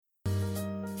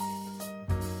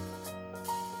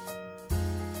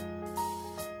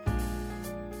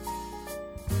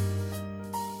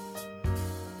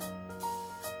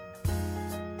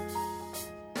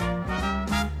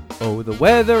Oh, the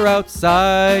weather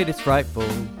outside is frightful,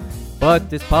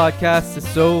 but this podcast is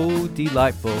so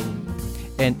delightful.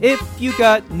 And if you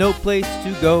got no place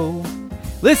to go,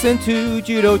 listen to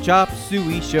Judo Chop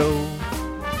Suey Show.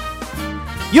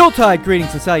 Yuletide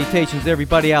greetings and salutations,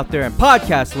 everybody out there in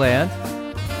podcast land.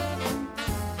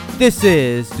 This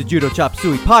is the Judo Chop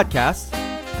Suey podcast,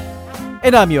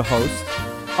 and I'm your host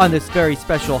on this very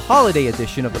special holiday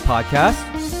edition of the podcast,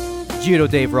 Judo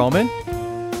Dave Roman.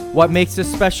 What makes this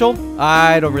special?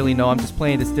 I don't really know. I'm just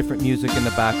playing this different music in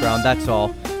the background, that's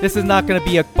all. This is not going to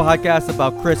be a podcast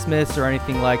about Christmas or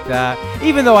anything like that.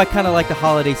 Even though I kind of like the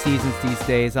holiday seasons these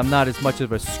days, I'm not as much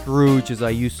of a Scrooge as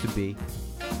I used to be.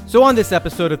 So on this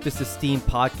episode of this esteemed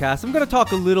podcast, I'm going to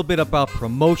talk a little bit about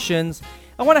promotions.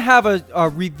 I want to have a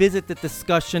revisit the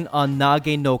discussion on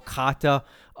Nage no Kata,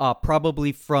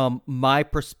 probably from my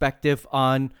perspective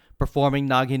on performing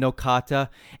Nage no Kata.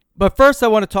 But first, I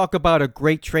want to talk about a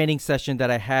great training session that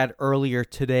I had earlier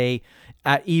today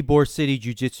at Ybor City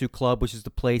Jiu-Jitsu Club, which is the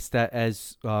place that,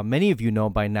 as many of you know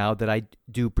by now, that I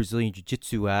do Brazilian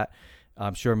Jiu-Jitsu at.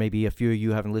 I'm sure maybe a few of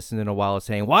you haven't listened in a while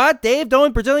saying, "What, Dave,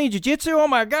 doing Brazilian Jiu-Jitsu? Oh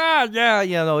my God." Yeah,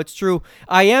 no, it's true.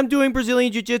 I am doing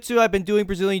Brazilian Jiu-Jitsu. I've been doing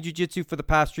Brazilian Jiu-Jitsu for the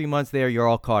past 3 months there. You're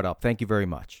all caught up. Thank you very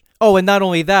much. Oh, and not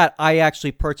only that, I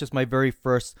actually purchased my very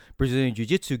first Brazilian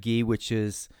Jiu-Jitsu gi, which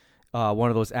is one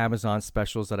of those Amazon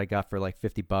specials that I got for like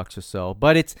 $50 or so.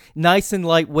 But it's nice and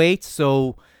lightweight,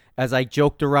 so as I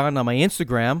joked around on my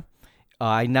Instagram,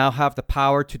 I now have the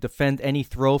power to defend any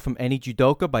throw from any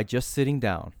judoka by just sitting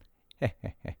down.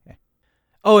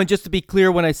 Oh, and just to be clear,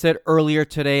 when I said earlier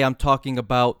today, I'm talking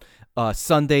about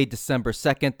Sunday, December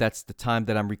 2nd. That's the time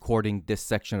that I'm recording this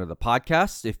section of the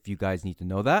podcast, if you guys need to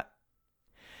know that.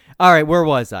 All right, where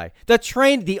was I?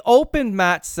 The open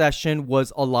mat session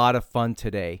was a lot of fun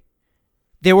today.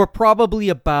 There were probably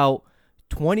about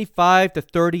 25 to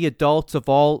 30 adults of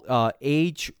all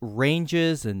age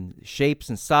ranges and shapes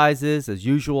and sizes. As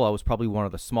usual, I was probably one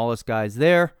of the smallest guys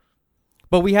there.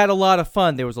 But we had a lot of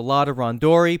fun. There was a lot of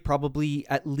randori, probably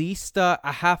at least a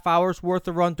half hour's worth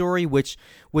of randori,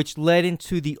 which led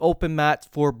into the open mat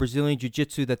for Brazilian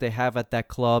Jiu-Jitsu that they have at that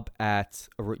club at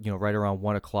right around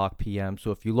 1 o'clock p.m.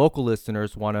 So if you local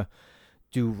listeners want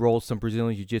to roll some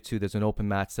Brazilian Jiu-Jitsu, there's an open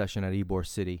mat session at Ybor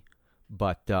City.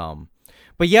 But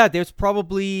yeah, there's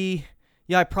probably,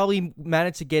 I probably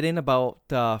managed to get in about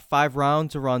 5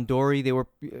 rounds of randori. They were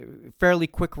fairly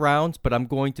quick rounds, but I'm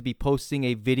going to be posting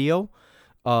a video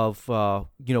of,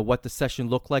 what the session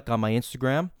looked like on my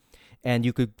Instagram. And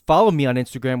you could follow me on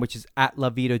Instagram, which is at La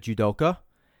Vida Judoka.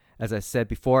 As I said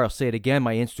before, I'll say it again,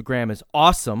 my Instagram is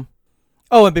awesome.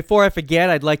 Oh, and before I forget,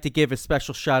 I'd like to give a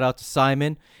special shout out to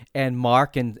Simon and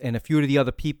Mark and a few of the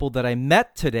other people that I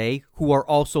met today who are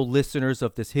also listeners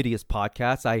of this hideous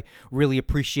podcast. I really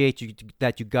appreciate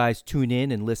that you guys tune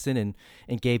in and listen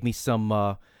and gave me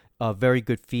some very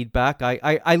good feedback.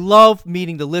 I love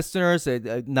meeting the listeners,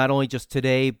 not only just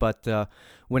today, but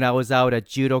when I was out at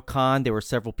JudoCon, there were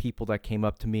several people that came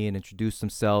up to me and introduced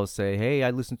themselves, say, "Hey, I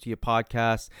listened to your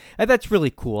podcast." And that's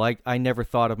really cool. I never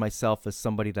thought of myself as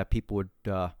somebody that people would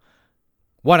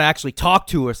want to actually talk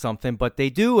to or something, but they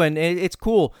do, and it's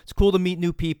cool. It's cool to meet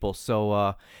new people.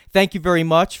 So thank you very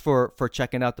much for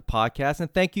checking out the podcast,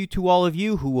 and thank you to all of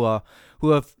you who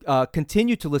have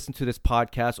continued to listen to this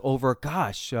podcast over,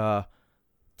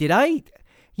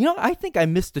 I think I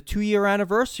missed the 2-year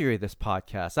anniversary of this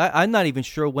podcast. I'm not even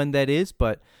sure when that is,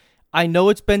 but I know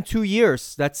it's been 2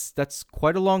 years. That's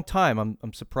quite a long time.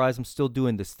 I'm surprised I'm still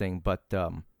doing this thing, but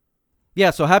yeah,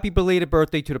 so happy belated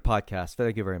birthday to the podcast.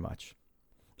 Thank you very much.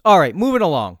 All right, moving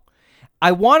along.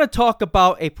 I want to talk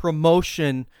about a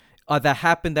promotion that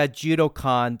happened at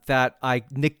JudoCon that I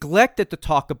neglected to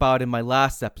talk about in my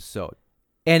last episode.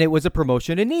 And it was a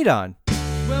promotion in Nidan.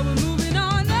 Well, we're moving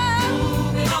on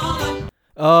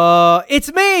now.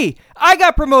 It's me! I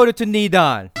got promoted to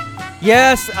Nidan.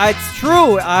 Yes, it's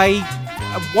true. I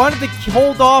wanted to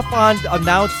hold off on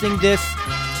announcing this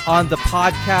on the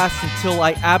podcast until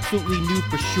I absolutely knew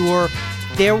for sure.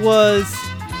 There was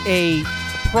a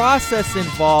process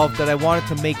involved that I wanted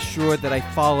to make sure that I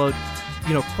followed,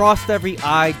 crossed every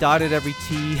I, dotted every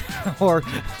T, or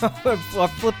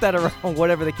flip that around,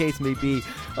 whatever the case may be.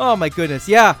 Oh my goodness.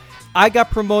 Yeah, I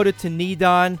got promoted to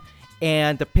Nidan,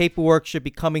 and the paperwork should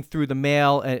be coming through the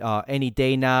mail any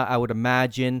day now, I would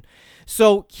imagine.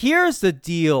 So here's the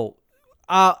deal.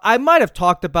 I might have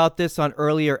talked about this on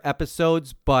earlier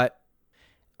episodes, but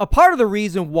a part of the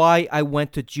reason why I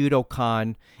went to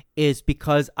JudoCon is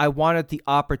because I wanted the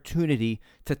opportunity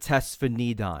to test for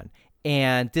Nidan.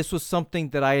 And this was something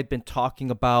that I had been talking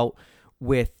about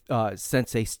with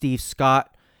Sensei Steve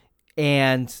Scott,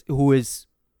 and who is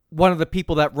one of the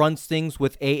people that runs things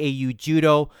with AAU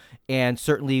Judo, and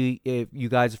certainly if you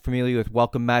guys are familiar with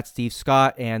Welcome Matt Steve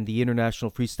Scott and the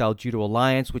International Freestyle Judo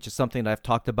Alliance, which is something that I've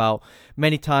talked about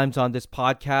many times on this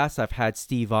podcast. I've had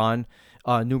Steve on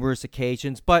numerous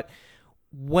occasions. But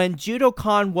when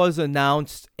JudoCon was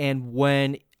announced and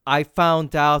when I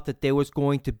found out that there was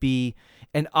going to be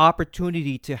an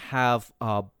opportunity to have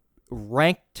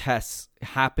rank tests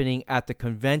happening at the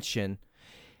convention,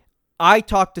 I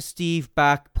talked to Steve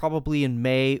back probably in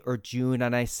May or June,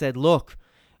 and I said, look,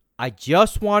 I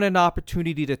just want an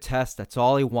opportunity to test. That's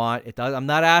all I want. I'm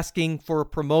not asking for a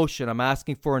promotion. I'm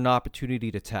asking for an opportunity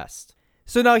to test.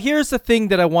 So now here's the thing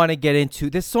that I want to get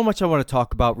into. There's so much I want to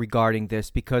talk about regarding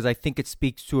this because I think it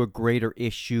speaks to a greater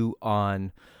issue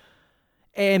on,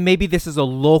 and maybe this is a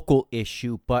local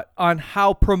issue, but on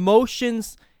how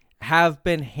promotions have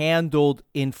been handled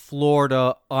in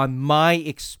Florida on my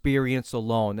experience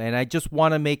alone. And I just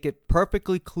want to make it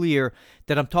perfectly clear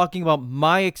that I'm talking about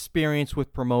my experience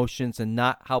with promotions and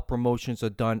not how promotions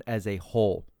are done as a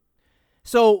whole.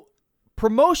 So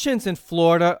promotions in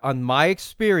Florida, on my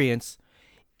experience,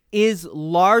 is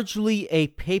largely a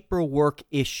paperwork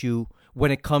issue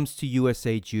when it comes to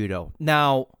USA Judo.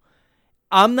 Now,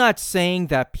 I'm not saying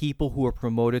that people who are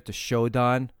promoted to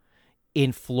Shodan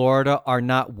in Florida are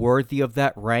not worthy of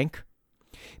that rank,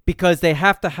 because they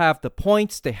have to have the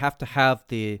points, they have to have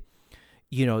the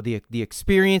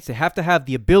experience, they have to have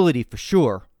the ability for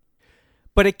sure.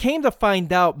 But it came to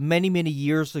find out many, many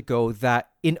years ago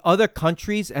that in other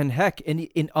countries and heck,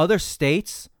 in other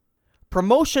states,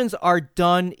 promotions are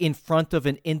done in front of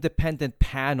an independent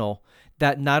panel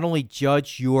that not only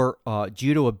judge your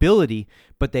judo ability,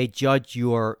 but they judge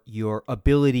your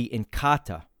ability in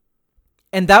kata.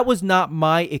 And that was not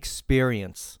my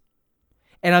experience.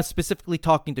 And I'm specifically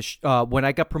talking to when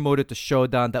I got promoted to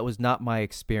Shodan, that was not my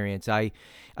experience. I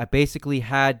basically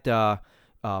had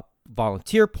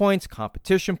volunteer points,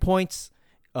 competition points,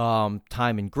 time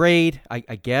and grade, I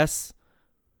guess.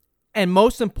 And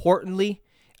most importantly,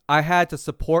 I had the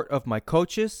support of my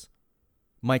coaches,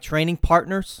 my training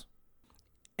partners,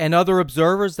 and other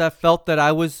observers that felt that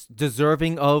I was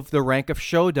deserving of the rank of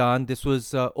Shodan. This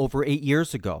was over 8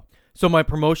 years ago. So my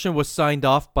promotion was signed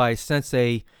off by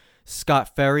Sensei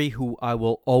Scott Ferry, who I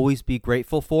will always be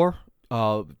grateful for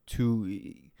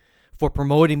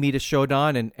promoting me to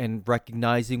Shodan and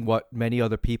recognizing what many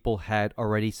other people had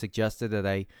already suggested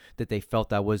that they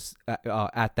felt I was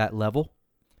at that level.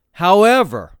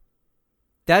 However,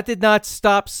 that did not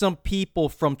stop some people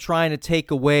from trying to take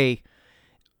away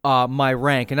my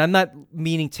rank. And I'm not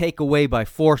meaning take away by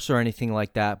force or anything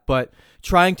like that, but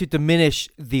trying to diminish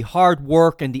the hard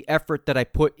work and the effort that I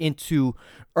put into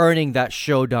earning that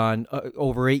Shodan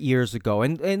over 8 years ago.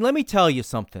 And let me tell you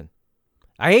something.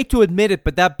 I hate to admit it,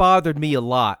 but that bothered me a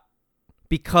lot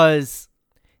because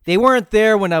they weren't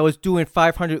there when I was doing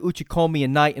 500 uchikomi a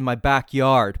night in my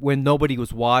backyard when nobody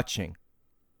was watching.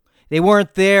 They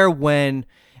weren't there when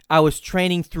I was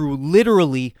training through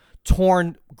literally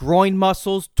torn groin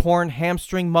muscles, torn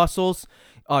hamstring muscles,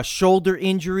 shoulder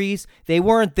injuries. They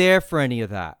weren't there for any of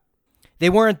that. They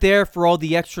weren't there for all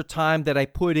the extra time that I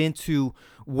put into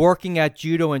working at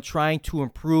judo and trying to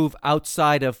improve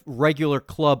outside of regular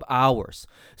club hours.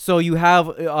 So you have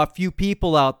a few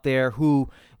people out there who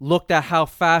looked at how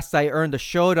fast I earned a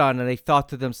Shodan and they thought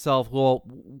to themselves, well,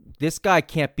 this guy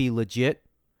can't be legit.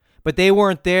 But they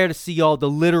weren't there to see all the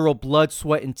literal blood,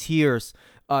 sweat, and tears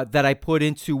that I put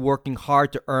into working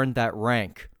hard to earn that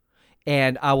rank.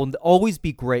 And I will always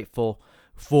be grateful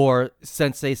for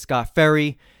Sensei Scott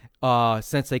Ferry,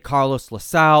 Sensei Carlos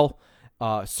LaSalle,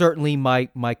 certainly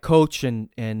my coach and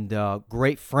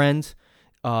great friend,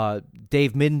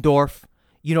 Dave Middendorf.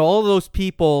 You know, all of those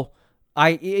people,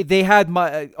 I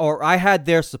had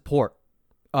their support.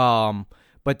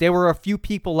 But there were a few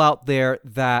people out there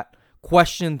that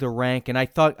questioned the rank, and I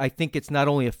think it's not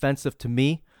only offensive to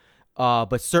me,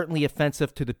 but certainly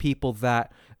offensive to the people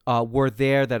that were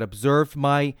there, that observed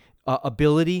my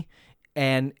ability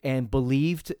and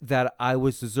believed that I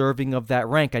was deserving of that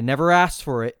rank. I never asked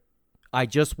for it. I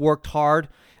just worked hard.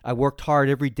 I worked hard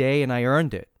every day, and I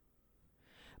earned it.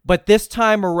 But this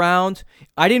time around,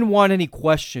 I didn't want any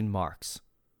question marks.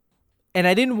 And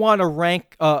I didn't want to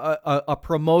rank a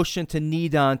promotion to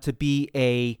Nidan to be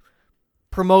a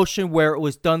promotion where it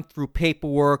was done through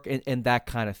paperwork and that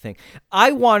kind of thing.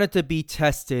 I wanted to be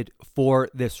tested for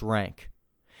this rank.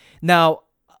 Now,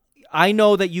 I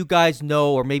know that you guys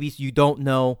know, or maybe you don't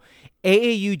know,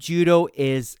 AAU Judo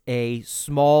is a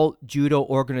small judo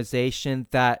organization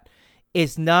that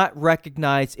is not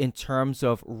recognized in terms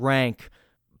of rank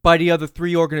by the other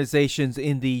 3 organizations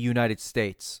in the United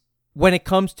States. when it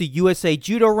comes to USA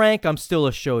Judo rank, I'm still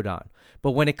a Shodan.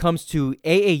 But when it comes to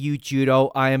AAU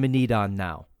Judo, I am a Nidan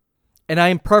now. And I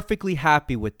am perfectly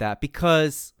happy with that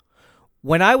because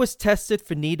when I was tested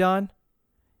for Nidan,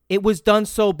 it was done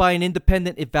so by an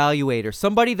independent evaluator,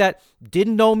 somebody that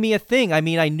didn't know me a thing. I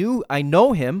mean, I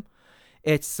know him.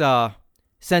 It's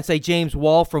Sensei James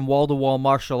Wall from Wall to Wall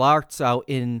Martial Arts out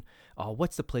in,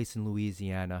 what's the place in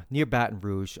Louisiana? Near Baton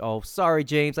Rouge. Oh, sorry,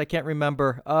 James, I can't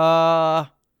remember.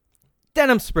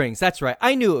 Denham Springs, that's right.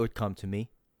 I knew it would come to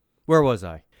me. Where was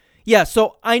I? Yeah,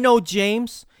 so I know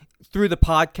James through the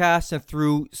podcast and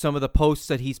through some of the posts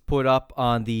that he's put up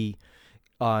on the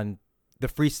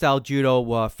Freestyle Judo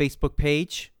Facebook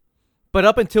page. But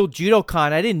up until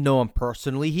JudoCon, I didn't know him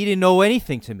personally. He didn't know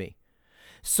anything to me.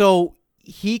 So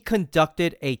he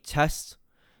conducted a test.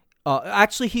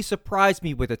 Actually, he surprised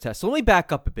me with a test. So let me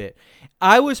back up a bit.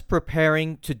 I was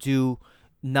preparing to do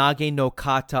Nage no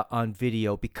Kata on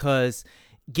video because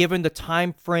given the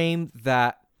time frame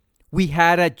that we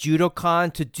had at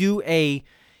JudoCon to do a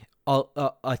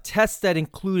test that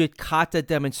included kata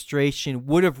demonstration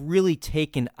would have really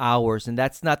taken hours, and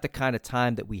that's not the kind of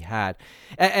time that we had.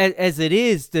 As it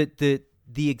is, the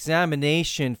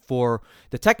examination for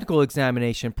the technical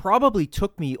examination probably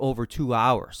took me over 2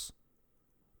 hours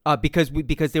because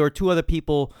there were 2 other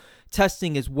people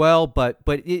testing as well. But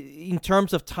in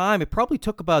terms of time, it probably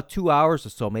took about 2 hours or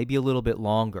so, maybe a little bit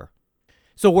longer.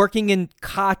 So working in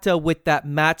kata with that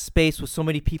mat space with so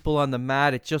many people on the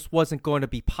mat, it just wasn't going to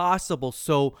be possible.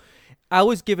 So I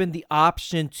was given the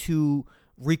option to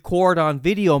record on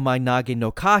video my Nage no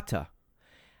Kata.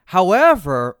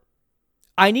 However,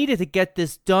 I needed to get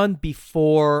this done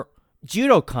before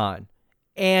JudoCon,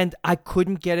 and I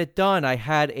couldn't get it done. I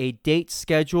had a date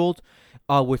scheduled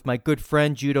with my good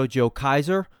friend Judo Joe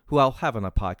Kaiser, who I'll have on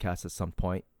a podcast at some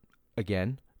point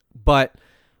again. But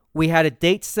we had a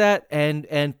date set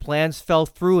and plans fell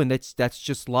through, and that's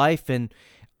just life. And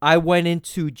I went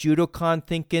into JudoCon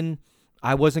thinking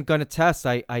I wasn't going to test.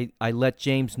 I let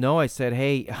James know. I said,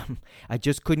 hey, I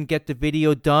just couldn't get the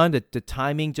video done. The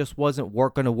timing just wasn't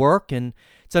going to work. And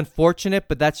it's unfortunate,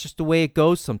 but that's just the way it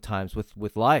goes sometimes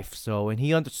with life. So, and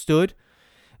he understood.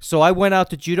 So I went out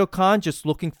to JudoCon just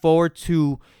looking forward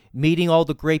to meeting all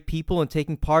the great people and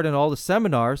taking part in all the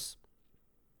seminars.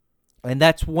 And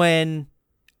that's when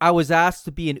I was asked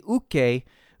to be an uke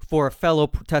for a fellow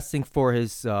testing for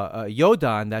his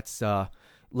Yodan. That's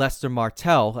Lester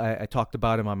Martell. I talked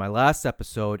about him on my last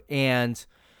episode. And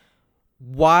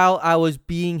while I was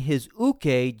being his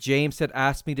uke, James had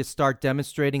asked me to start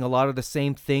demonstrating a lot of the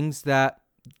same things that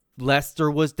Lester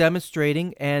was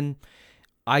demonstrating. And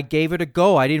I gave it a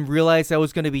go. I didn't realize I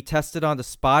was going to be tested on the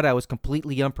spot. I was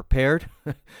completely unprepared,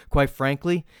 quite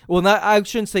frankly. Well, I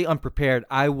shouldn't say unprepared.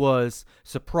 I was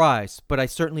surprised, but I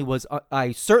certainly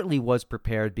was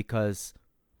prepared because,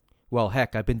 well,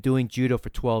 heck, I've been doing judo for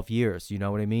 12 years. You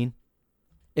know what I mean?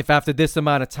 If after this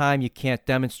amount of time you can't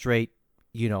demonstrate,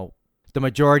 the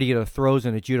majority of the throws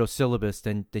in a judo syllabus,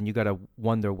 then you got to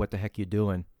wonder what the heck you're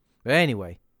doing. But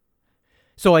anyway.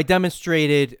 So I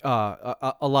demonstrated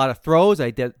a lot of throws. I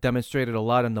demonstrated a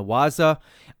lot in the waza.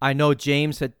 I know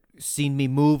James had seen me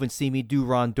move and seen me do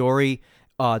randori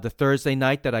the Thursday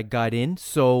night that I got in.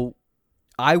 So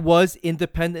I was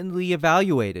independently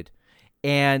evaluated.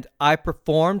 And I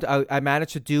performed. I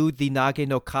managed to do the Nage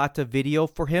no Kata video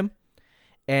for him.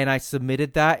 And I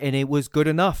submitted that, and it was good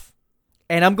enough.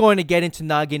 And I'm going to get into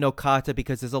Nage no Kata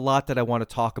because there's a lot that I want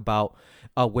to talk about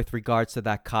with regards to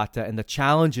that kata and the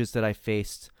challenges that I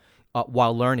faced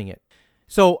while learning it.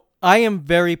 So I am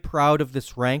very proud of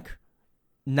this rank,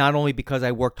 not only because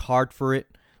I worked hard for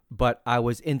it, but I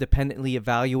was independently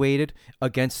evaluated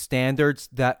against standards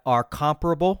that are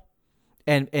comparable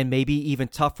and maybe even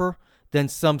tougher than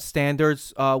some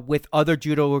standards with other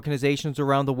judo organizations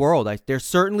around the world. They're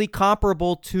certainly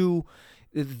comparable to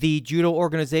the judo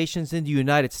organizations in the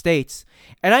United States.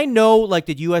 And I know like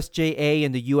the USJA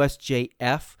and the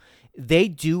USJF, they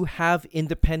do have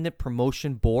independent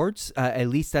promotion boards. At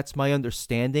least that's my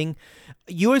understanding.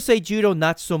 USA Judo,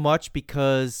 not so much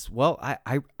because, well,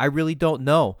 I really don't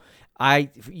know. For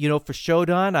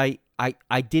Shodan,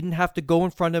 I didn't have to go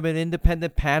in front of an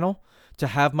independent panel to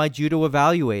have my judo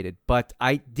evaluated, but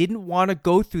I didn't want to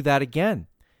go through that again.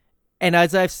 And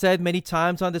as I've said many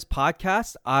times on this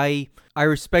podcast, I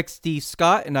respect Steve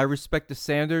Scott and I respect the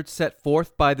standards set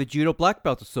forth by the Judo Black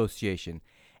Belt Association.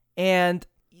 And,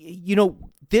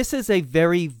 this is a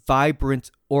very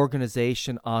vibrant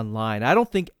organization online. I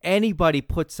don't think anybody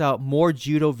puts out more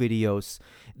judo videos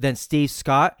than Steve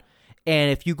Scott. And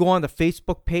if you go on the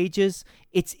Facebook pages,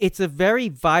 it's a very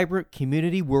vibrant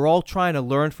community. We're all trying to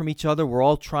learn from each other. We're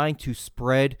all trying to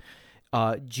spread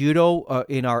judo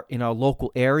in our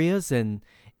local areas, and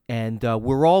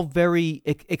we're all very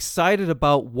excited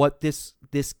about what this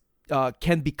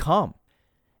can become.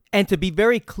 And to be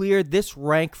very clear, this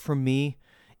rank for me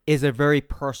is a very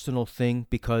personal thing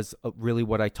because of really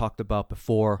what I talked about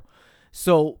before.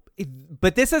 So,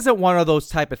 but this isn't one of those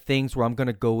type of things where I'm going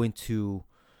to go into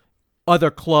other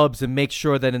clubs and make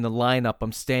sure that in the lineup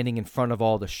I'm standing in front of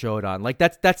all the Shodan. Like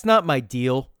that's not my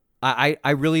deal.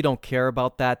 I really don't care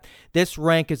about that. This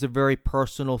rank is a very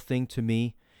personal thing to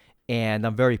me, and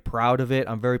I'm very proud of it.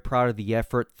 I'm very proud of the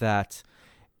effort that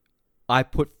I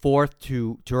put forth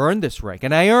to earn this rank,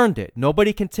 and I earned it.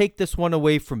 Nobody can take this one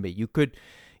away from me. You could,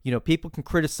 people can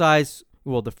criticize,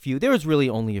 well, the few. There was really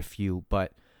only a few,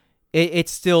 but it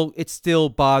still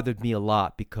bothered me a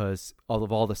lot because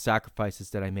of all the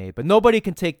sacrifices that I made. But nobody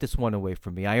can take this one away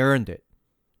from me. I earned it,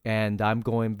 and I'm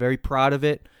going very proud of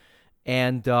it.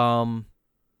 And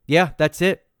yeah, that's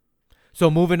it. So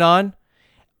moving on,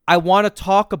 I want to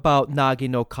talk about Nage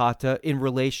no Kata in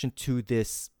relation to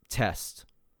this test.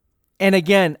 And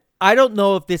again, I don't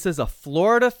know if this is a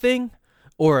Florida thing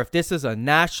or if this is a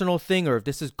national thing or if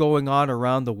this is going on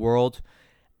around the world.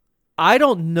 I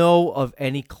don't know of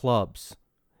any clubs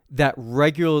that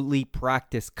regularly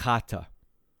practice kata.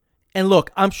 And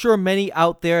look, I'm sure many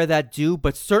out there that do,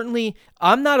 but certainly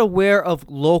I'm not aware of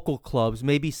local clubs,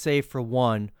 maybe save for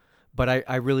one, but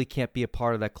I really can't be a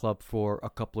part of that club for a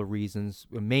couple of reasons,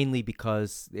 mainly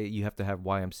because you have to have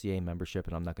YMCA membership,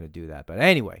 and I'm not going to do that. But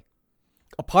anyway,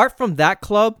 apart from that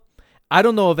club, I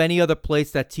don't know of any other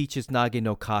place that teaches Nage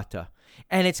no Kata.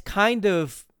 And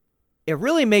it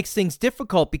really makes things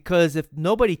difficult because if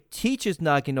nobody teaches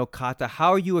Nage no Kata,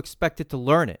 how are you expected to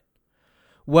learn it?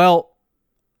 Well,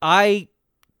 I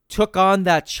took on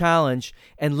that challenge,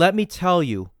 and let me tell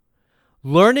you,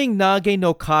 learning Nage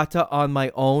no Kata on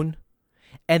my own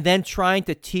and then trying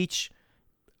to teach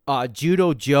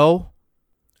Judo Joe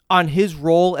on his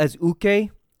role as uke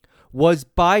was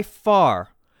by far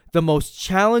the most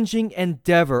challenging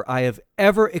endeavor I have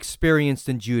ever experienced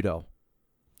in judo.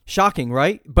 Shocking,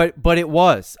 right? But it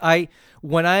was.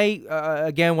 When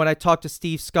I talked to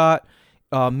Steve Scott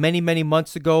many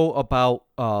months ago about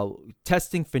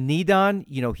testing for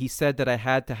Nidan, he said that I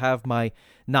had to have my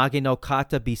Nage no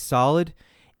Kata be solid.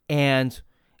 And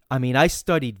I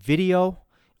studied video.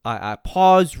 I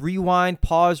pause, rewind,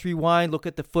 look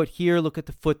at the foot here, look at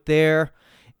the foot there,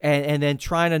 and then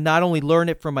trying to not only learn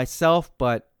it for myself,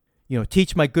 but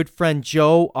teach my good friend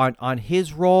Joe on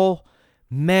his role.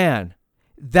 Man,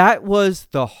 that was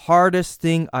the hardest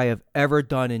thing I have ever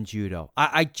done in judo.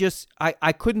 I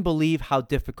couldn't believe how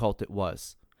difficult it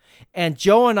was. And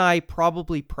Joe and I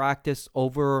probably practiced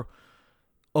over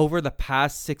the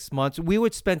past 6 months. We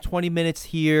would spend 20 minutes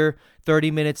here,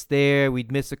 30 minutes there.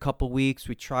 We'd miss a couple weeks.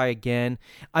 We'd try again.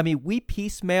 We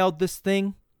piecemealed this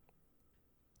thing.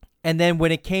 And then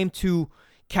when it came to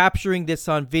capturing this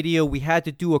on video, we had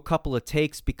to do a couple of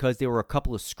takes because there were a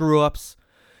couple of screw-ups.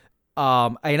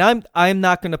 And I'm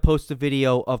not going to post a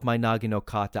video of my Nage no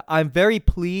Kata. I'm very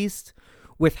pleased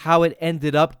with how it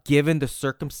ended up given the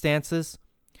circumstances.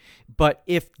 But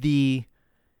if the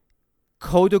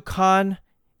Kodokan,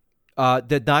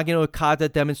 the Nage no Kata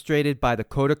demonstrated by the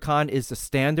Kodokan is the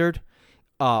standard,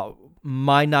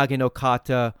 my Nage no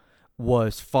Kata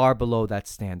was far below that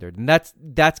standard. And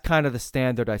that's kind of the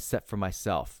standard I set for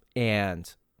myself.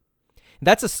 And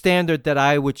that's a standard that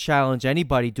I would challenge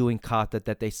anybody doing kata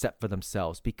that they set for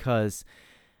themselves, because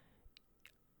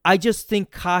I just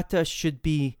think kata should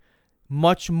be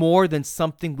much more than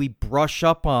something we brush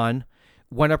up on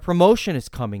when a promotion is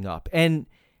coming up. And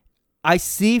I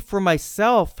see for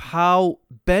myself how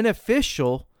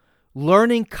beneficial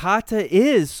learning kata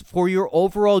is for your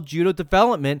overall judo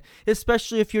development,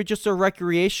 especially if you're just a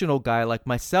recreational guy like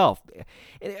myself.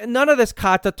 None of this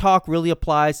kata talk really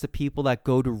applies to people that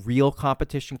go to real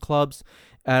competition clubs.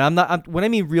 And when I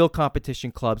mean real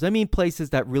competition clubs, I mean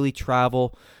places that really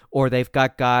travel, or they've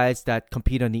got guys that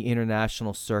compete on the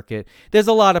international circuit. There's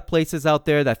a lot of places out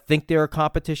there that think they're a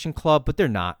competition club, but they're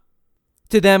not.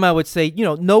 To them, I would say,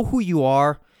 know who you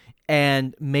are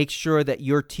and make sure that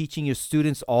you're teaching your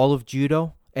students all of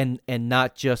judo and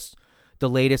not just the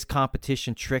latest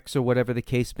competition tricks or whatever the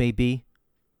case may be.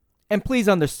 And please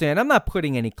understand, I'm not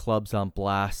putting any clubs on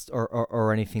blast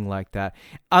or anything like that.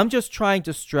 I'm just trying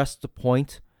to stress the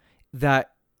point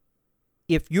that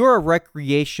if you're a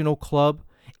recreational club,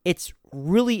 it's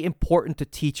really important to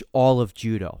teach all of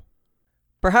judo.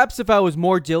 Perhaps if I was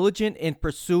more diligent in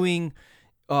pursuing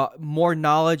more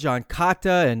knowledge on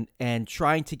kata and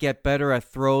trying to get better at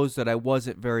throws that I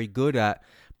wasn't very good at,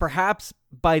 perhaps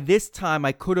by this time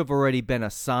I could have already been a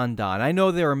sandan. I know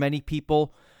there are many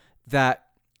people that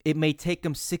it may take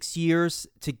them 6 years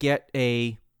to get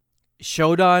a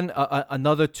Shodan,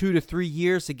 another 2 to 3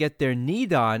 years to get their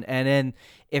Nidan, and then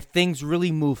if things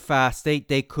really move fast, they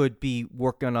could be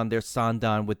working on their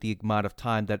Sandan with the amount of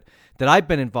time that I've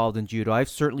been involved in judo. I've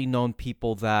certainly known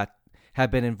people that have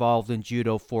been involved in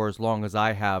judo for as long as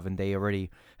I have, and they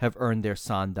already have earned their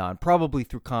Sandan, probably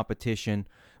through competition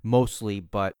mostly,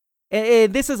 but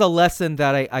and this is a lesson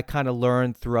that I kind of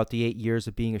learned throughout the 8 years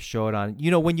of being a Shodan. You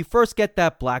know, when you first get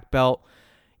that black belt,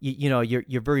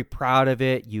 you're very proud of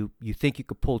it. You think you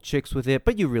could pull chicks with it,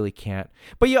 but you really can't.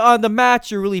 But you're on the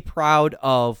match, you're really proud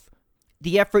of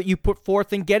the effort you put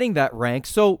forth in getting that rank.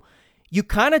 So you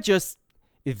kind of just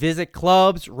visit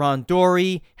clubs,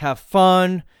 randori, have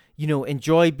fun,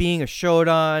 enjoy being a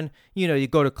Shodan. You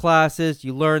go to classes,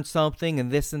 you learn something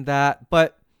and this and that.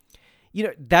 But,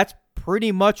 that's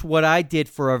pretty much what I did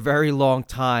for a very long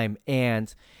time.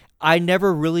 And I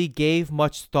never really gave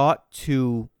much thought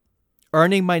to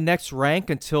earning my next rank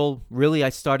until really I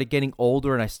started getting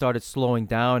older and I started slowing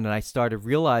down and I started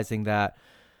realizing that,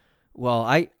 well,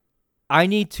 I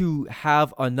need to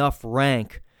have enough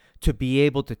rank to be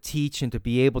able to teach and to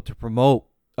be able to promote.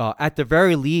 At the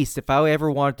very least, if I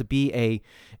ever wanted to be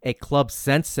a club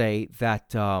sensei,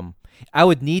 that I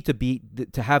would need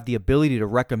to have the ability to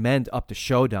recommend up to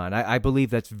Shodan. I believe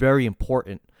that's very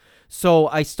important. So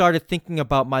I started thinking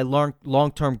about my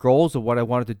long-term goals of what I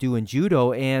wanted to do in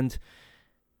judo, and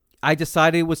I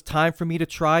decided it was time for me to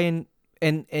try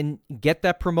and get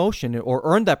that promotion or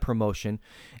earn that promotion,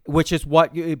 which is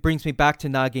what it brings me back to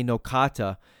Nage no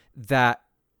Kata, that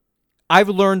I've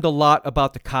learned a lot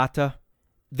about the kata.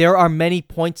 There are many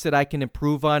points that I can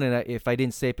improve on, and if I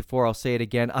didn't say it before, I'll say it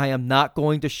again. I am not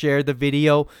going to share the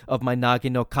video of my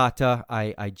Nage no Kata.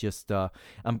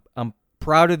 I'm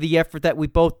proud of the effort that we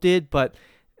both did, but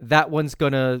that one's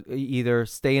gonna either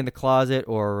stay in the closet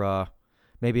or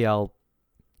maybe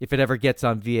if it ever gets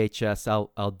on VHS,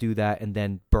 I'll do that and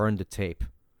then burn the tape,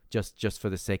 just for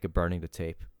the sake of burning the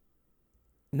tape.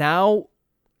 Now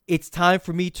it's time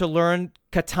for me to learn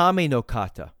Katame no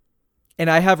Kata. And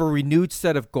I have a renewed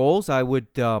set of goals. I'm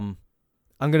going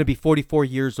to be 44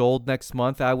 years old next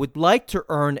month. I would like to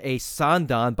earn a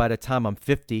Sandan by the time I'm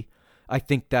 50. I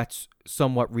think that's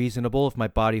somewhat reasonable if my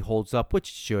body holds up, which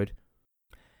it should.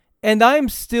 And I'm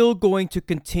still going to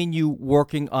continue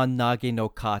working on Nage no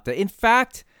Kata. In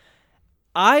fact,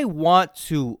 I want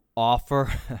to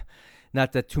offer,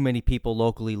 not that too many people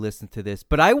locally listen to this,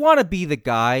 but I want to be the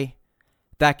guy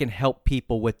that can help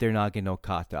people with their Nage no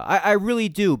Kata. I really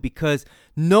do, because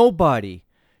nobody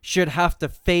should have to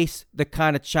face the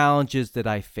kind of challenges that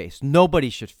I face. Nobody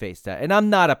should face that. And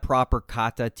I'm not a proper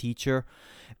kata teacher,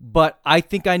 but I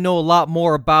think I know a lot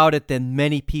more about it than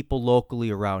many people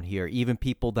locally around here, even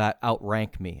people that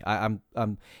outrank me. I'm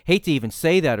hate to even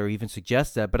say that or even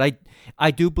suggest that, but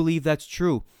I do believe that's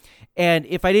true. And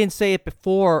if I didn't say it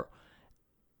before,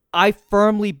 I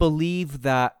firmly believe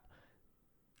that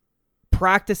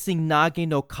practicing Nage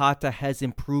no Kata has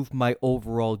improved my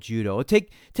overall judo. Take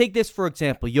this for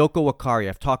example, Yoko Wakari.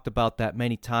 I've talked about that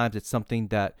many times. It's something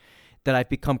that I've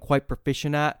become quite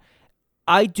proficient at.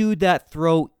 I do that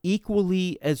throw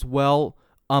equally as well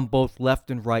on both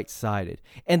left and right sided.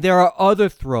 And there are other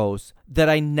throws that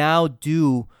I now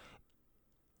do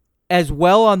as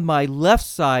well on my left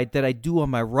side that I do on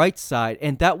my right side,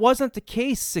 and that wasn't the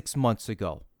case 6 months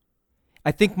ago.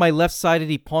 I think my left-sided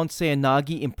Ipponsei and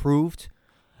Nagi improved.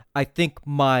 I think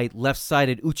my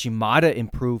left-sided Uchimata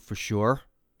improved for sure.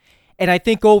 And I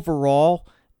think overall,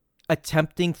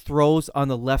 attempting throws on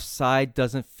the left side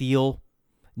doesn't feel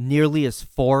nearly as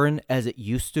foreign as it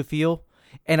used to feel.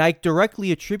 And I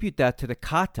directly attribute that to the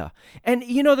kata. And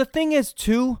the thing is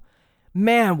too,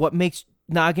 man, what makes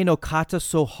Nage no Kata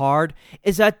so hard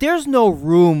is that there's no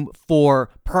room for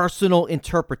personal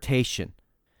interpretation.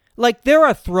 Like, there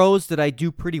are throws that I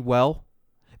do pretty well,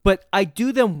 but I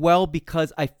do them well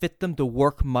because I fit them to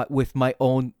work with my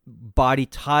own body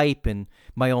type and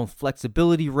my own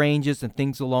flexibility ranges and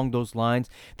things along those lines.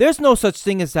 There's no such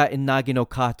thing as that in Nage no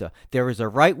Kata. There is a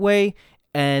right way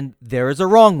and there is a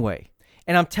wrong way.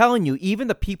 And I'm telling you, even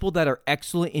the people that are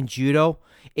excellent in judo,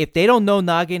 if they don't know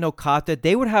Nage no Kata,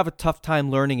 they would have a tough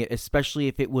time learning it, especially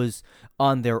if it was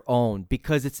on their own,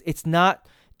 because it's not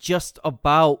just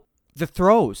about the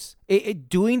throws.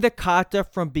 Doing the kata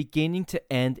from beginning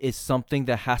to end is something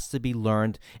that has to be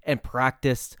learned and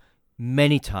practiced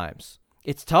many times.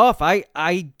 It's tough.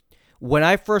 When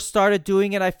I first started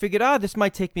doing it, I figured, this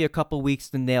might take me a couple weeks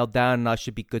to nail down and I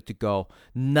should be good to go.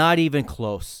 Not even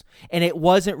close. And it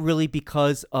wasn't really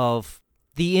because of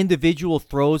the individual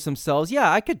throws themselves. Yeah,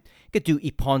 I could do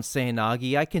Ipponsei and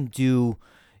Nagi. I can do,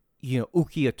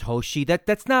 uki otoshi.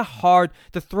 That's not hard.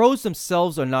 The throws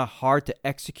themselves are not hard to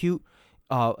execute.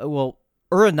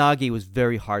 Uranage was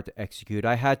very hard to execute.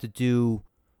 I had to do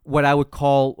what I would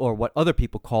call, or what other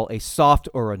people call, a soft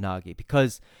uranage,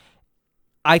 because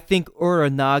I think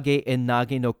uranage and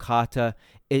nage no kata,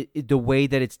 the way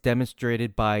that it's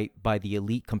demonstrated by the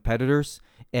elite competitors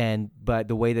and by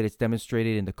the way that it's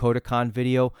demonstrated in the Kodokan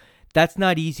video, that's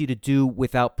not easy to do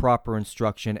without proper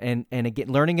instruction. And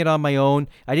again, learning it on my own,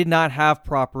 I did not have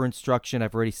proper instruction.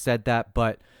 I've already said that,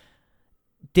 but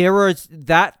there was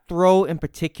that throw in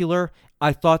particular.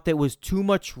 I thought there was too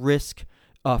much risk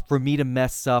for me to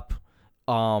mess up,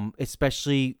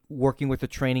 especially working with a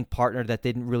training partner that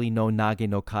didn't really know nage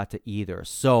no kata either.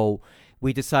 So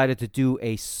we decided to do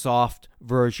a soft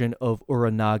version of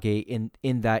uranage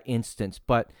in that instance.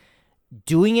 But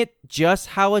doing it just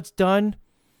how it's done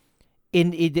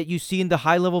that you see in the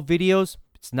high-level videos,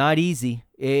 it's not easy.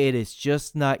 It is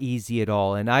just not easy at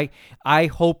all. And I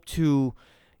hope to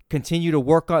continue to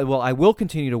work on, I will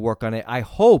continue to work on it. I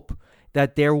hope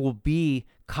that there will be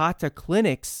kata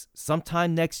clinics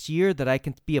sometime next year that I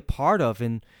can be a part of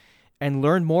and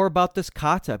learn more about this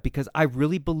kata, because I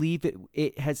really believe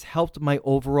it has helped my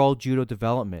overall judo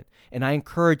development. And I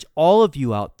encourage all of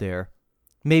you out there,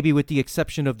 maybe with the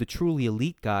exception of the truly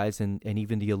elite guys and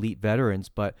even the elite veterans,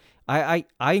 but I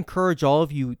encourage all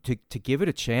of you to give it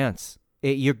a chance.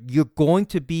 You're going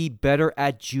to be better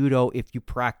at judo if you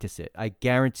practice it. I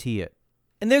guarantee it.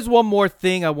 And there's one more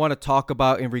thing I want to talk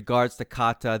about in regards to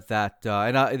kata that,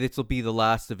 this will be the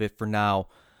last of it for now.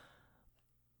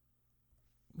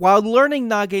 While learning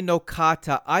nage no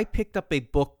kata, I picked up a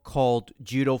book called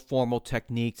Judo Formal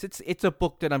Techniques. It's a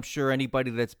book that I'm sure anybody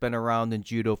that's been around in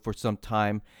judo for some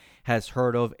time has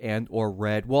heard of and or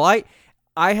read. Well,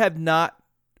 I have not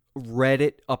read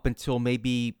it up until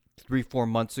maybe 3-4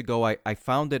 months ago. I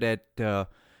found it at a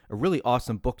really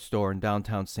awesome bookstore in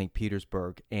downtown St.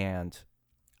 Petersburg, and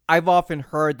I've often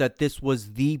heard that this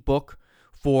was the book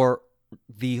for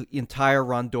the entire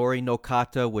Randori no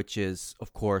kata, which is,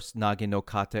 of course, nage no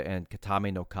kata and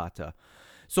katame no kata.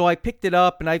 So I picked it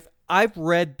up, and I've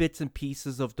read bits and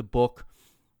pieces of the book.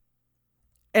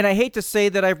 And I hate to say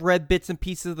that I've read bits and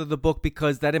pieces of the book,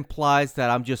 because that implies that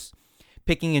I'm just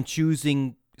picking and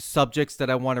choosing subjects that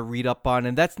I want to read up on,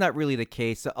 and that's not really the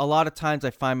case. A lot of times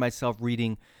I find myself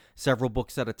reading several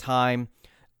books at a time.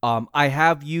 I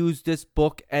have used this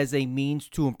book as a means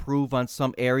to improve on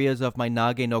some areas of my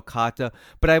nage no kata,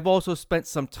 but I've also spent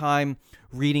some time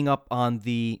reading up on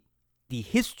the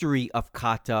history of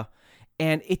kata,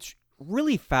 and it's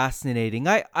really fascinating.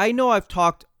 I know I've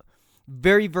talked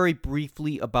very, very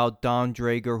briefly about Don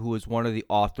Draeger, who is one of the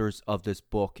authors of this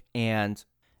book, and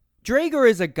Draeger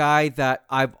is a guy that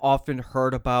I've often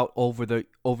heard about over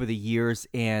the years,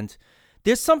 and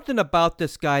there's something about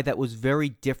this guy that was very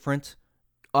different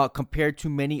compared to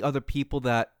many other people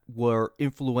that were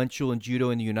influential in judo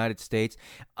in the United States.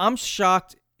 I'm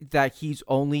shocked that he's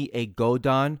only a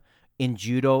Godan in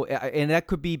judo, and that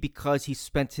could be because he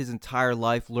spent his entire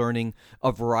life learning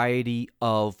a variety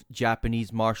of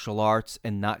Japanese martial arts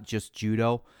and not just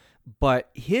judo. But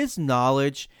his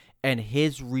knowledge and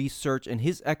his research and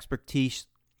his expertise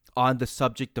on the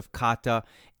subject of kata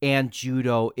and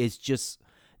judo is just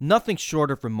nothing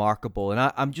short of remarkable,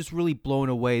 and I'm just really blown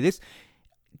away. This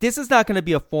is not going to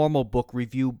be a formal book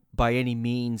review by any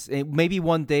means. Maybe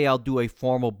one day I'll do a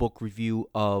formal book review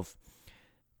of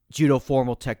Judo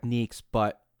Formal Techniques,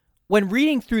 but when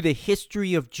reading through the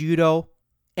history of judo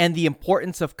and the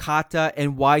importance of kata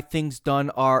and why things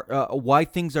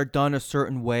are done a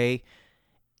certain way,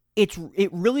 it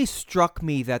really struck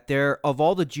me that of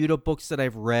all the judo books that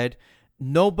I've read,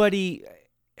 nobody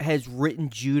has written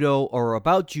judo or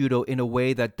about judo in a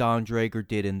way that Don Draeger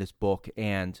did in this book,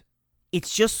 and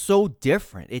it's just so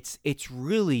different. It's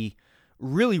really,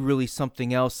 really, really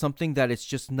something else, something that it's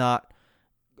just not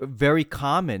very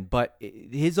common. But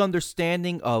his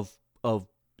understanding of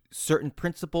certain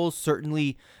principles,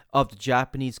 certainly of the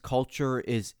Japanese culture,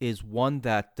 is one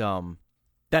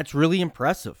that's really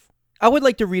impressive. I would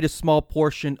like to read a small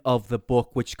portion of the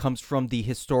book, which comes from the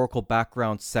historical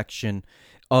background section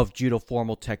of Judo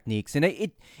Formal Techniques. And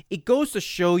it goes to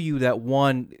show you that,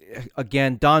 one,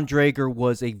 again, Don Draeger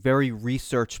was a very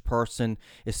researched person,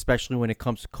 especially when it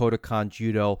comes to Kodokan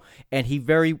Judo. And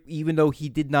even though he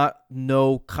did not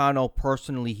know Kano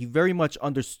personally, he very much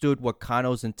understood what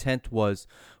Kano's intent was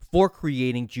for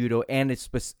creating judo and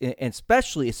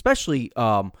especially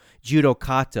judo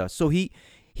kata. So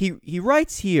he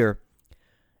writes here,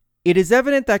 "It is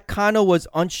evident that Kano was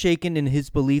unshaken in his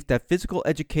belief that physical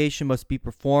education must be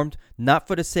performed not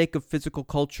for the sake of physical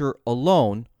culture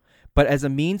alone, but as a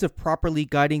means of properly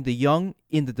guiding the young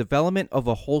in the development of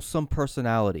a wholesome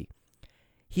personality.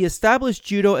 He established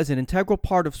judo as an integral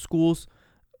part of school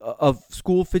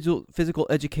physical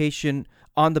education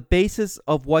on the basis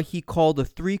of what he called the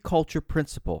three-culture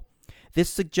principle. This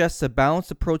suggests a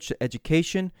balanced approach to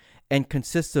education and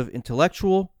consists of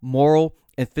intellectual, moral,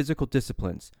 and physical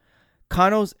disciplines.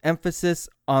 Kano's emphasis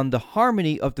on the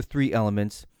harmony of the three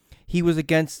elements, he was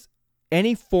against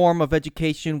any form of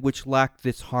education which lacked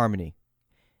this harmony.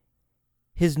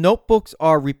 His notebooks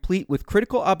are replete with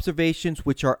critical observations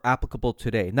which are applicable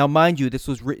today. Now, mind you, this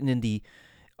book was written in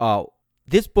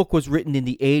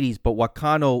the 80s, but what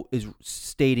Kano is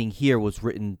stating here was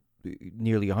written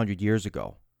nearly 100 years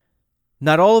ago.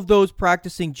 Not all of those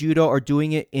practicing judo are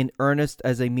doing it in earnest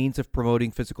as a means of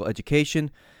promoting physical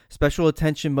education. Special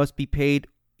attention must be paid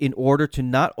in order to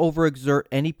not overexert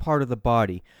any part of the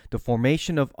body. The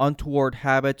formation of untoward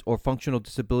habits or functional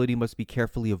disability must be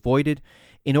carefully avoided.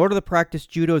 In order to practice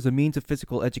judo as a means of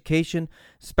physical education,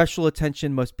 special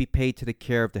attention must be paid to the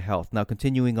care of the health. Now,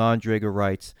 continuing on, Draeger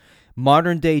writes,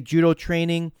 modern-day judo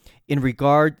training,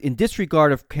 in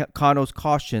disregard of Kano's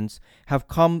cautions, have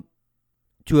come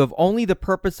to have only the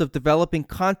purpose of developing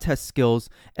contest skills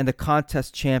and the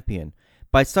contest champion.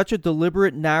 By such a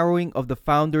deliberate narrowing of the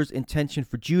founder's intention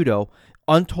for judo,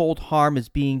 untold harm is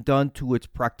being done to its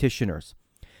practitioners.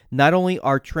 Not only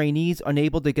are trainees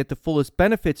unable to get the fullest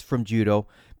benefits from judo,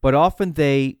 but often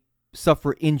they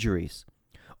suffer injuries.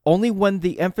 Only when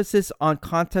the emphasis on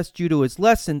contest judo is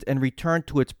lessened and returned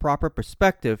to its proper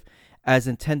perspective, as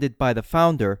intended by the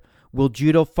founder, will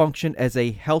judo function as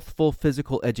a healthful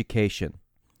physical education.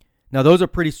 Now, those are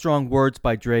pretty strong words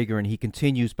by Draeger, and he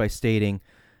continues by stating,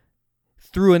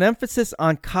 through an emphasis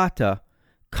on kata,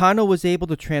 Kano was able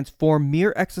to transform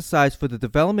mere exercise for the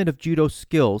development of judo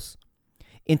skills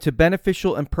into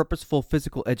beneficial and purposeful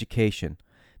physical education.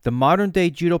 The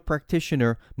modern-day judo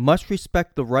practitioner must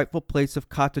respect the rightful place of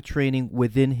kata training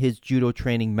within his judo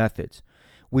training methods.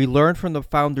 We learn from the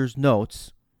founder's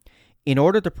notes, in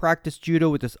order to practice judo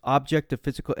with this object of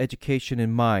physical education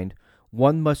in mind,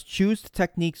 one must choose the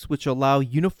techniques which allow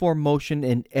uniform motion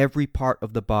in every part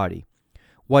of the body.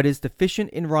 What is deficient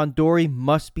in randori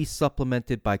must be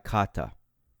supplemented by kata.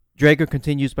 Draeger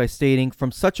continues by stating,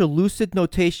 from such a lucid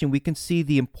notation we can see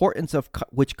the importance of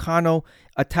which Kano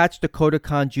attached to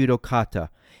Kodokan Judo Kata.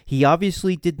 He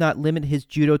obviously did not limit his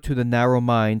judo to the narrow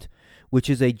mind, which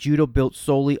is a judo built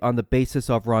solely on the basis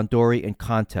of randori and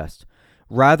contest.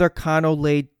 Rather, Kano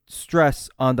laid stress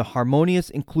on the harmonious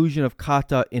inclusion of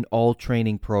kata in all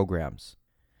training programs.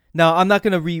 Now, I'm not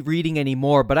going to be reading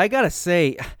anymore, but I gotta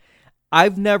say,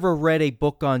 I've never read a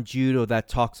book on judo that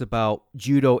talks about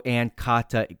judo and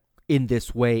kata in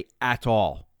this way at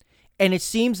all. And it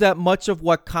seems that much of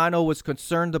what Kano was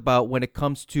concerned about when it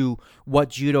comes to what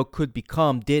judo could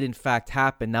become did in fact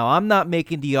happen. Now, I'm not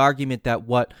making the argument that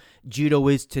what judo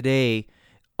is today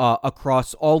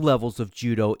across all levels of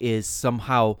judo is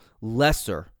somehow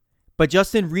lesser. But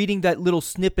just in reading that little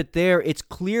snippet there, it's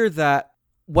clear that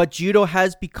what judo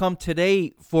has become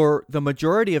today for the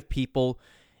majority of people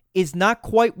is not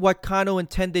quite what Kano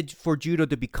intended for judo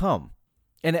to become.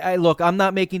 And look, I'm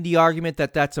not making the argument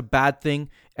that that's a bad thing,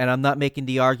 and I'm not making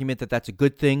the argument that that's a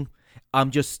good thing.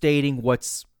 I'm just stating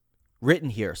what's written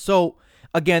here. So,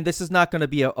 again, this is not going to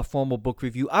be a formal book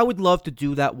review. I would love to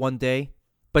do that one day,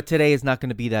 but today is not going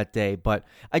to be that day. But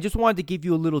I just wanted to give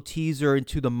you a little teaser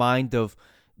into the mind of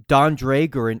Don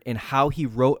Draeger and how he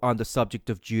wrote on the subject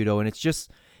of judo. And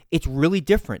it's really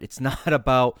different. It's not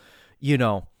about,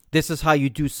 this is how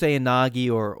you do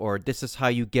seoi-nage or this is how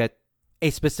you get a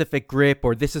specific grip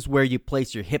or this is where you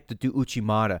place your hip to do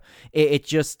uchimata. It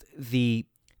just, the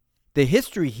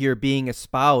history here being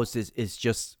espoused is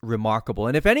just remarkable.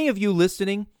 And if any of you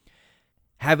listening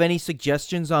have any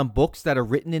suggestions on books that are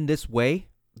written in this way,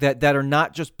 that are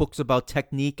not just books about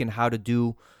technique and how to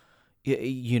do,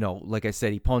 like I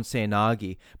said, Ippon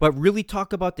seoi-nage, but really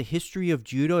talk about the history of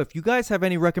judo. If you guys have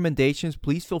any recommendations,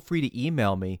 please feel free to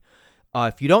email me.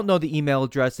 If you don't know the email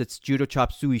address, it's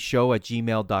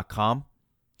judochopsuishow@gmail.com.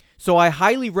 So I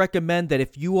highly recommend that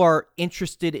if you are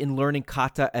interested in learning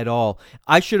kata at all,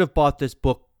 I should have bought this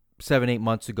book 7-8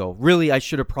 months ago. Really, I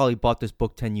should have probably bought this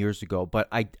book 10 years ago, but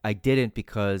I didn't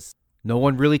because no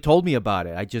one really told me about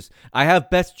it. I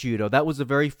have Best Judo. That was the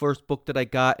very first book that I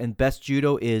got, and Best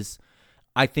Judo is,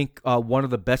 I think, one of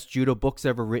the best judo books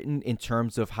ever written in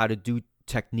terms of how to do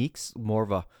techniques, more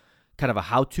of a kind of a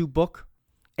how-to book.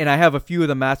 And I have a few of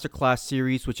the Masterclass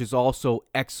series, which is also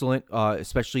excellent,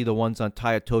 especially the ones on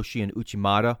Tai Otoshi and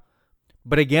Uchimata.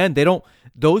 But again,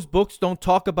 those books don't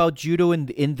talk about judo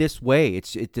in this way.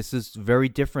 This is very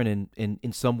different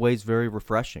in some ways, very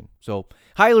refreshing. So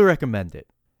highly recommend it.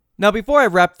 Now, before I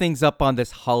wrap things up on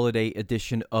this holiday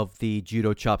edition of the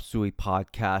Judo Chop Suey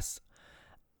podcast,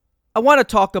 I want to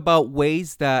talk about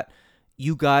ways that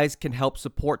you guys can help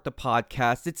support the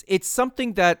podcast. It's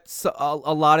something that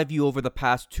a lot of you over the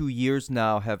past 2 years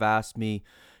now have asked me,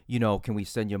 can we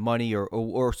send you money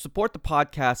or support the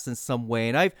podcast in some way?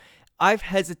 And I've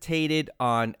hesitated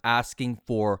on asking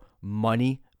for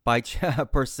money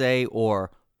per se,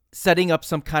 or setting up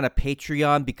some kind of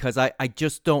Patreon, because I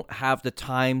just don't have the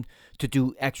time to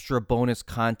do extra bonus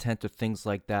content or things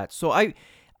like that. So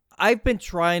I've been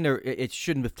trying to, it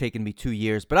shouldn't have taken me 2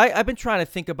 years, but I've been trying to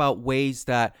think about ways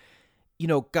that,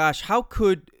 how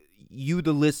could you,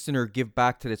 the listener, give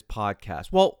back to this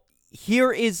podcast? Well,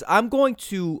 I'm going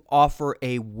to offer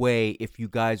a way if you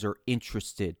guys are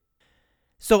interested.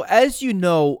 So as you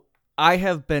know, I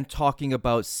have been talking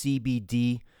about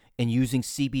CBD and using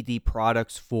CBD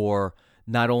products for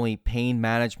not only pain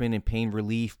management and pain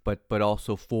relief, but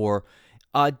also for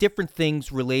different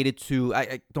things related to,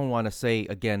 I don't want to say,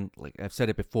 again, like I've said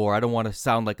it before, I don't want to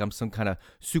sound like I'm some kind of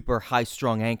super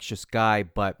high-strung, anxious guy,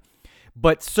 but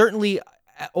certainly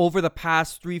over the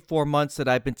past 3-4 months that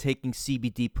I've been taking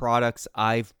CBD products,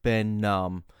 I've been,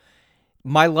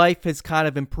 my life has kind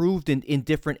of improved in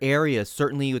different areas,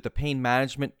 certainly with the pain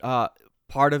management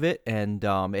part of it, and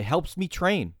it helps me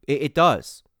train. It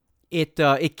does.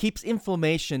 It keeps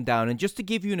inflammation down. And just to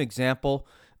give you an example,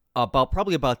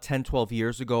 probably about 10-12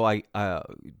 years ago, I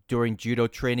during judo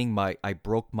training, I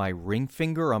broke my ring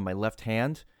finger on my left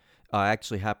hand. I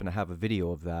actually happen to have a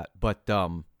video of that. But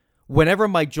whenever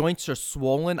my joints are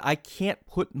swollen, I can't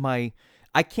put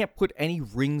any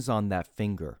rings on that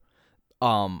finger.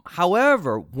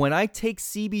 However, when I take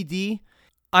CBD,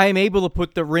 I am able to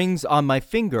put the rings on my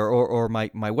finger or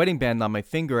my wedding band on my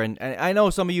finger. And I know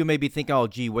some of you may be thinking, oh,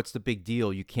 gee, what's the big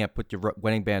deal? You can't put your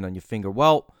wedding band on your finger.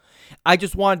 Well, I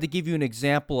just wanted to give you an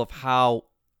example of how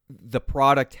the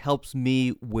product helps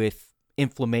me with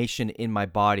inflammation in my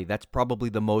body. That's probably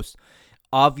the most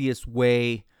obvious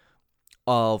way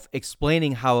of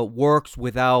explaining how it works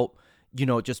without,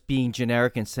 just being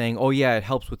generic and saying, oh yeah, it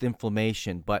helps with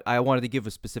inflammation. But I wanted to give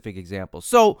a specific example.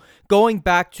 So going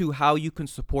back to how you can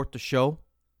support the show,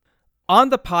 on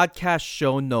the podcast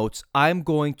show notes, I'm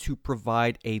going to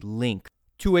provide a link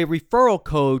to a referral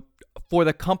code for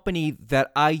the company that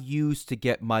I use to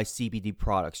get my CBD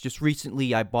products. Just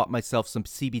recently, I bought myself some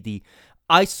CBD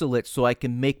isolate so I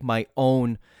can make my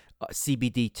own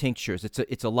CBD tinctures.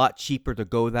 It's a lot cheaper to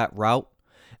go that route.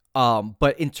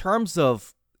 But in terms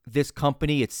of this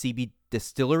company, it's CB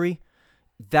Distillery.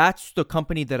 That's the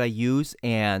company that I use,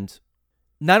 and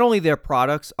not only their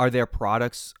products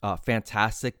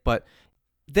fantastic, but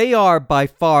they are by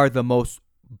far the most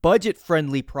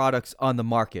budget-friendly products on the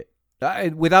market,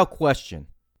 without question.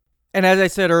 And as I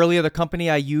said earlier, the company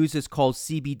I use is called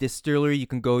CB Distillery. You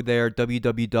can go there,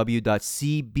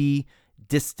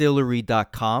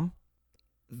 www.cbdistillery.com.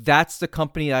 That's the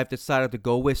company I've decided to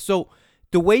go with. So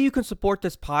the way you can support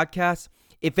this podcast,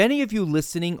 if any of you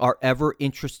listening are ever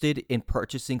interested in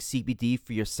purchasing CBD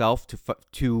for yourself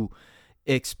to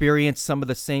experience some of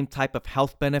the same type of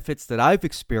health benefits that I've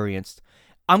experienced,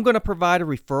 I'm going to provide a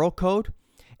referral code.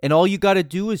 And all you got to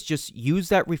do is just use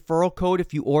that referral code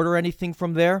if you order anything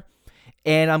from there.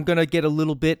 And I'm going to get a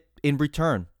little bit in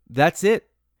return. That's it.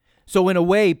 So in a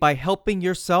way, by helping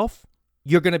yourself,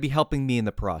 you're going to be helping me in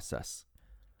the process.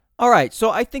 All right, so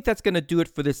I think that's going to do it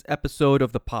for this episode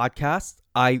of the podcast.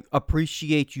 I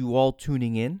appreciate you all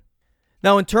tuning in.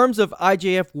 Now, in terms of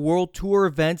IJF World Tour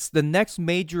events, the next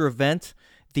major event,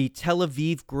 the Tel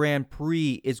Aviv Grand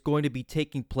Prix, is going to be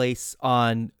taking place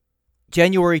on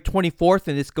January 24th,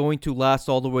 and it's going to last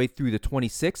all the way through the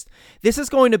 26th. This is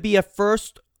going to be a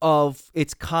first of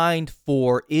its kind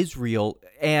for Israel,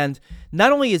 and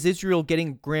not only is Israel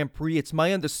getting Grand Prix, it's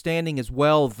my understanding as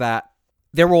well that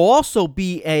there will also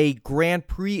be a Grand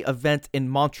Prix event in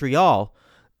Montreal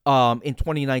in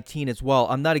 2019 as well.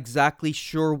 I'm not exactly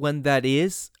sure when that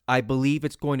is. I believe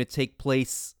it's going to take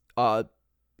place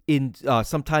in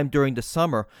sometime during the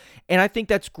summer. And I think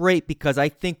that's great because I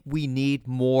think we need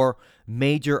more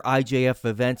major IJF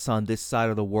events on this side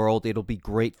of the world. It'll be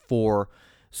great for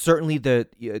certainly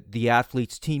the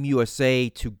athletes, Team USA,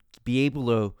 to be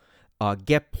able to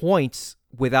get points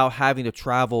without having to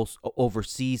travel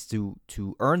overseas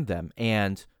to earn them.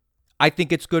 And I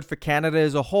think it's good for Canada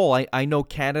as a whole. I know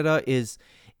Canada is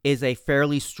a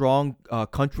fairly strong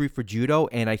country for judo,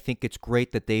 and I think it's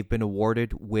great that they've been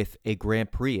awarded with a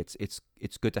Grand Prix. It's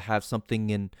good to have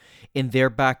something in their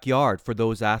backyard for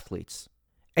those athletes.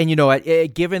 And,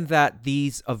 given that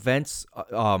these events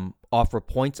offer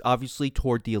points, obviously,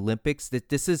 toward the Olympics, that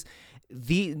this is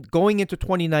going into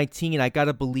 2019, I got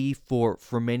to believe for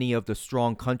many of the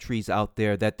strong countries out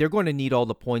there that they're going to need all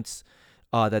the points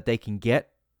that they can get.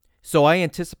 So I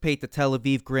anticipate the Tel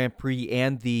Aviv Grand Prix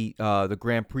and the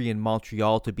Grand Prix in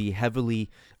Montreal to be heavily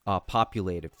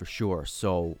populated for sure.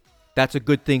 So that's a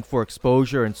good thing for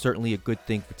exposure and certainly a good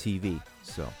thing for TV.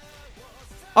 So,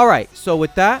 all right. So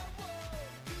with that,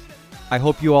 I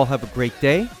hope you all have a great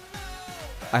day.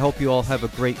 I hope you all have a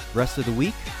great rest of the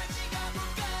week.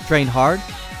 Train hard.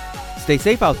 Stay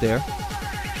safe out there.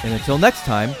 And until next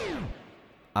time,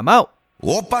 I'm out.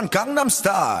 Oppan Gangnam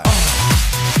Style.